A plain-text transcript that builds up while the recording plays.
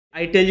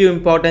I tell you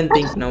important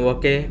things now,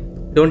 okay?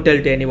 Don't tell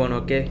to anyone,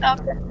 okay?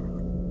 Okay.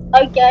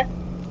 Okay.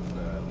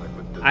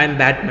 I'm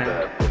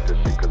Batman.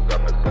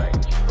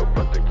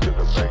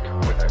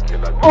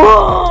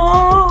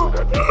 Oh!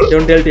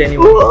 Don't tell to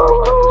anyone.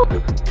 Oh!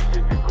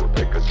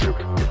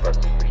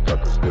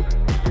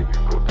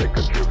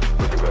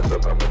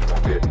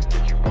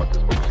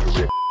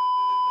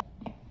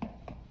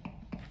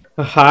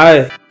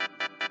 Hi.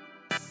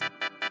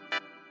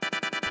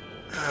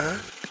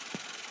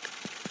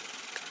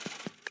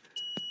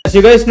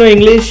 You guys know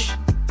English?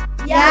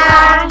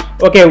 Yeah.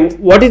 Okay,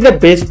 what is the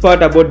best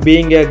part about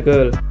being a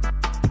girl?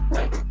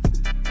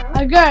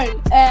 A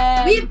girl.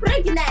 We're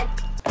pregnant.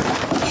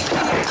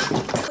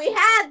 We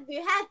had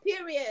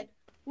period.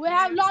 We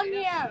have long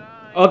hair.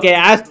 Okay,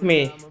 ask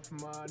me.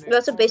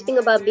 What's the best thing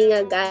about being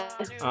a guy?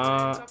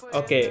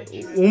 Okay,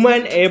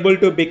 woman able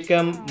to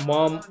become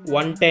mom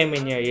one time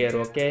in a year,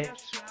 okay?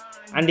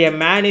 And a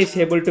man is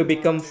able to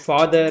become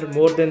father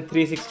more than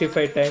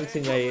 365 times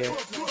in a year.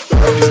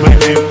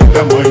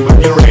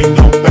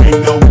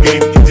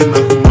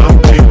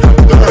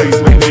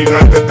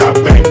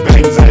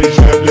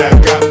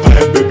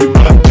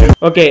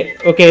 Okay,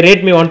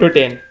 rate me 1 to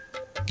 10.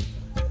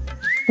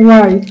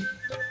 Why?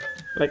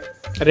 Like,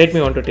 rate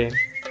me 1 to 10.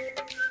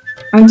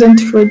 I don't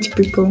rate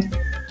people.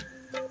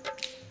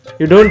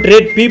 You don't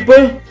rate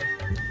people?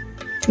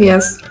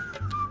 Yes.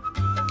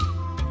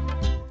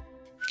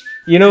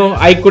 You know,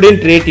 I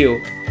couldn't rate you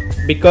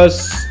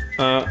because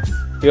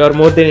you are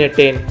more than a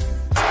 10.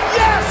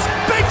 Yes!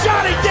 Big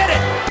Johnny did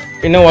it!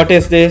 You know what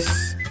is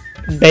this?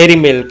 Dairy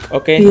milk,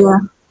 okay? Yeah.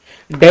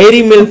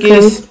 Dairy milk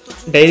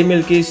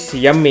Okay. is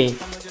yummy.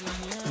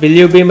 Will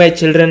you be my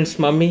children's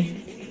mummy?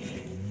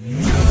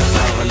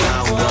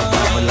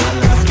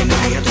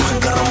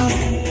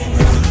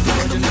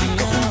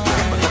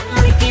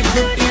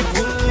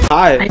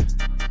 Hi.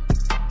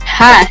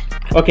 Hi,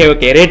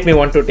 Okay, rate me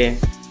 1 to 10.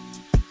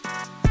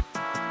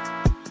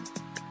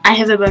 I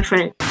have a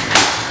boyfriend.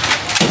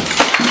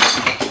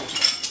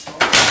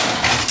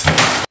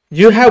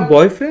 You have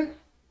boyfriend?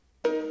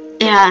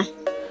 Yeah,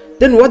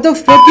 Then what the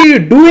fuck are you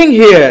doing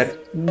here?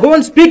 Go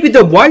and speak with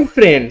your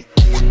boyfriend.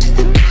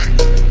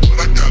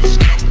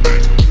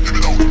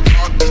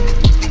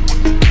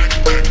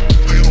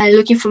 I'm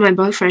looking for my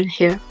boyfriend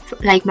here,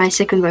 like my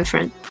second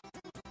boyfriend.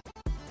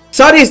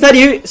 Sorry.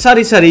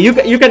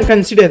 You can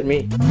consider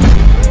me.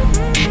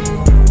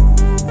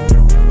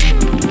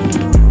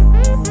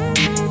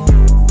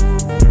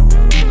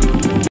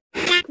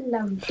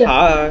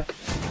 Hi.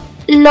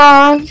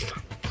 Love.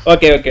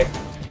 Okay.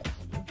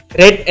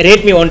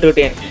 Rate me 1 to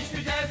 10.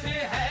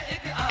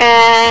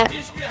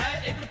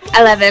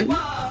 11.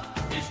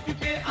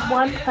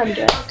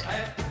 100.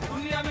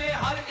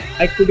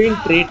 I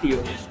couldn't rate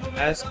you.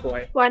 Ask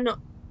why. Why not?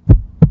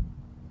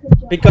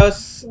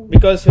 Because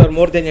you are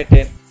more than a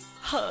 10.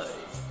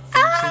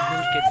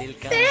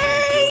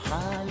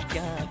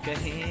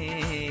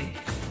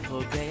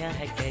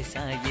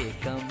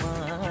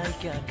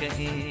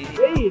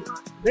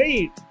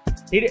 Wait.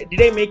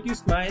 Did I make you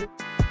smile?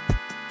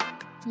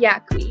 Yeah,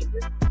 queen.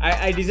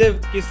 I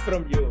deserve a kiss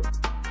from you.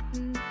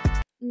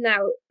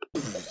 No.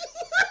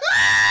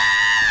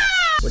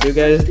 What are you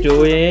guys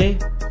doing?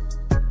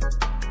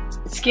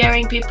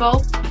 Scaring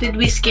people? Did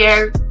we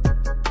scare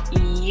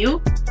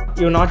you?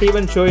 You're not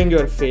even showing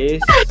your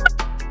face.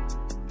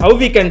 How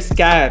we can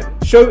scare?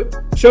 Show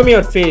me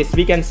your face.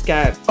 We can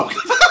scare.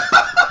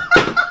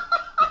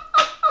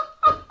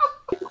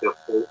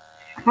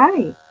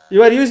 Hi.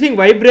 You are using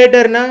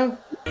vibrator now?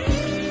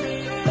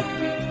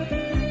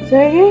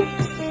 Sorry?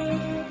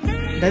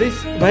 There is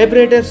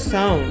vibrator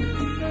sound.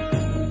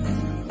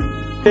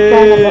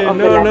 Hey,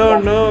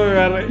 no.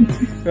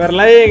 You are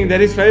lying.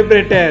 There is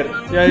vibrator.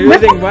 You are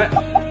using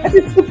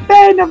It's the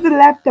fan of the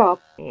laptop.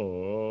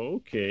 Oh,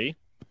 okay.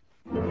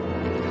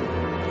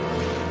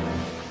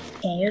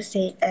 Can you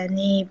say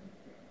any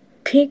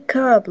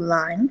pickup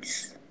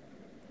lines?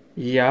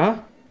 Yeah.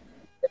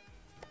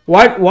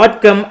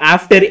 What come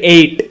after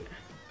 8?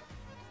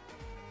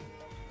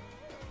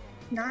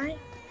 9.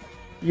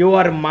 You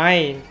are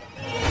mine.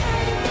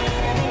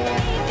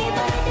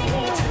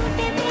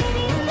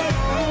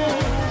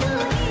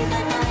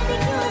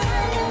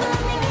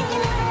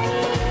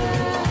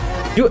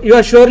 You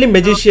are surely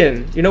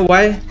magician. You know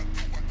why?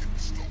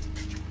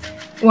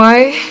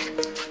 Why?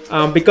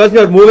 Because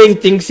you are moving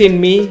things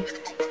in me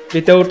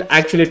without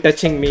actually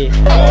touching me.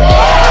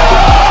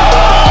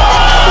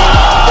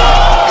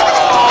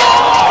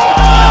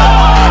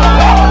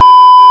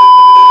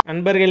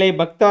 நண்பர்களே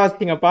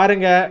பக்தவாசிங்க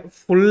பாருங்க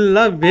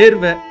ஃபுல்லா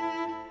வேர்வை.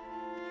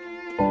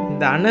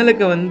 இந்த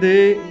அனலுக்கு வந்து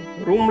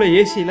ரூம்ல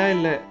ஏசிலாம்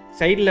இல்லை,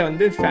 சைடில்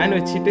வந்து ஃபேன்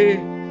வச்சுட்டு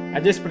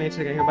அட்ஜஸ்ட் பண்ணிட்டு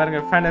இருக்காங்க.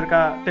 பாருங்க ஃபேன்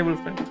இருக்கா, டேபிள்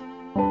ஃபேன்.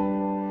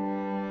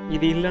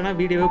 இது இல்லைன்னா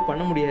வீடியோவே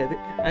பண்ண முடியாது.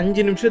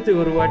 5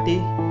 நிமிஷத்துக்கு ஒரு வாட்டி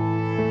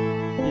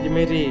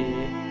இதுமாரி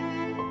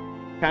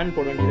ஃபேன்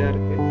போட வேண்டியதாக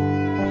இருக்கு.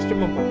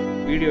 கஷ்டமாப்பா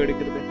வீடியோ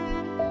எடுக்கிறது.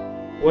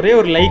 ஒரே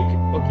ஒரு லைக்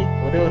ஓகே,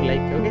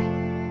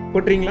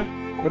 போட்டுறீங்களா?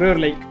 ஒரே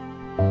ஒரு like.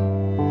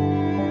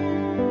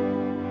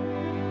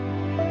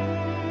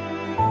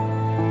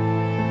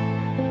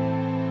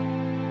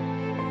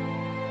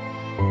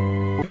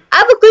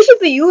 Especially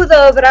for you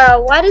though,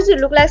 bruh. Why does it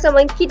look like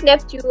someone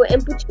kidnapped you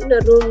and put you in a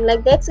room?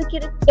 Like that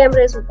security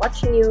camera is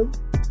watching you.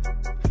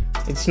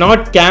 It's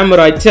not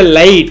camera, it's a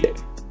light.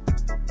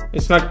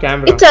 It's not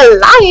camera. It's a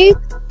light.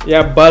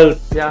 Yeah, bulb.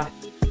 Yeah.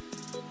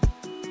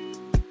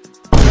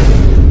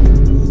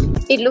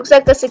 It looks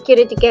like a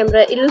security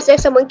camera. It looks like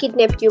someone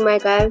kidnapped you, my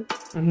guy.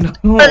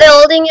 No. Are they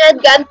holding you at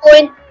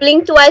gunpoint?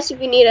 Blink twice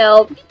if you need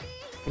help.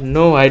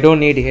 No, I don't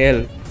need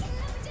help.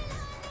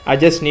 I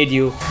just need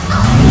you.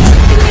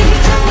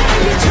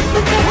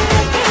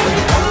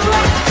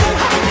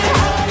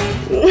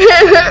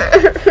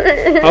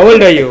 How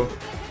old are you?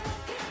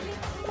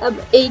 I'm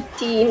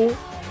 18.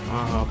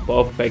 Ah,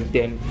 perfect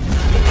then.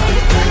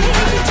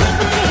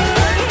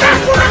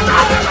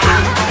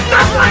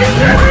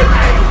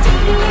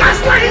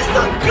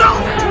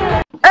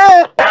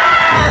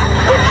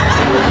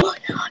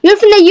 You're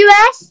from the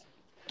US?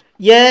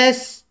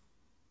 Yes.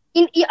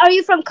 Are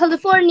you from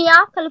California?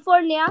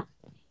 California?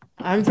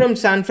 I'm from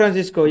San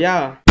Francisco,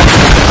 yeah.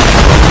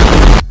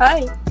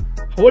 Hi,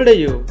 How old are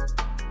you?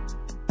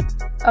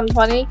 I'm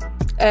 20,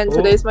 and Oh.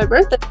 today's my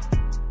birthday.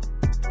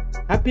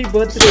 Happy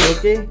birthday,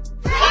 okay?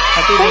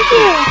 Happy Thank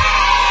birthday. you.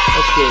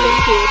 Okay.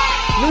 Thank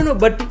you. No,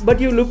 but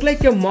you look like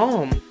your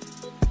mom.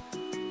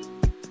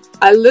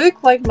 I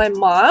look like my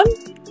mom?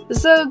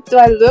 So, do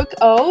I look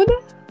old?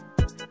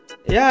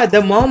 Yeah,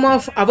 the mom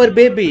of our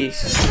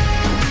babies.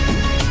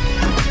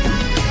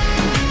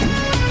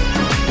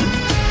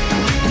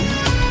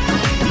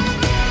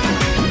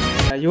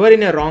 You are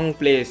in a wrong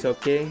place,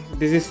 okay?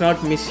 This is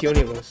not Miss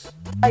Universe.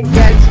 I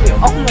get you.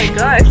 Oh my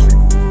god.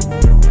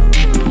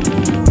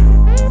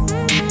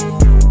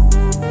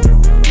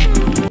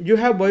 You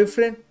have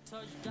boyfriend?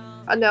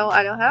 No,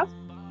 I don't have.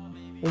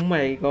 Oh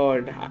my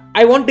god.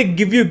 I want to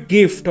give you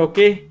gift,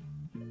 okay?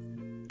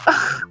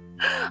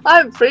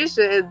 I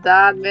appreciate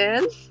that,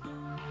 man.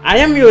 I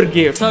am your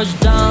gift.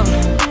 Touchdown,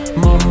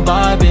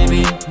 Mumbai,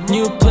 baby.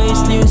 New place,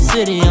 new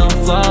city, I'm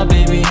fly,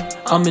 baby.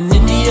 I'm in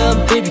India,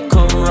 baby. Come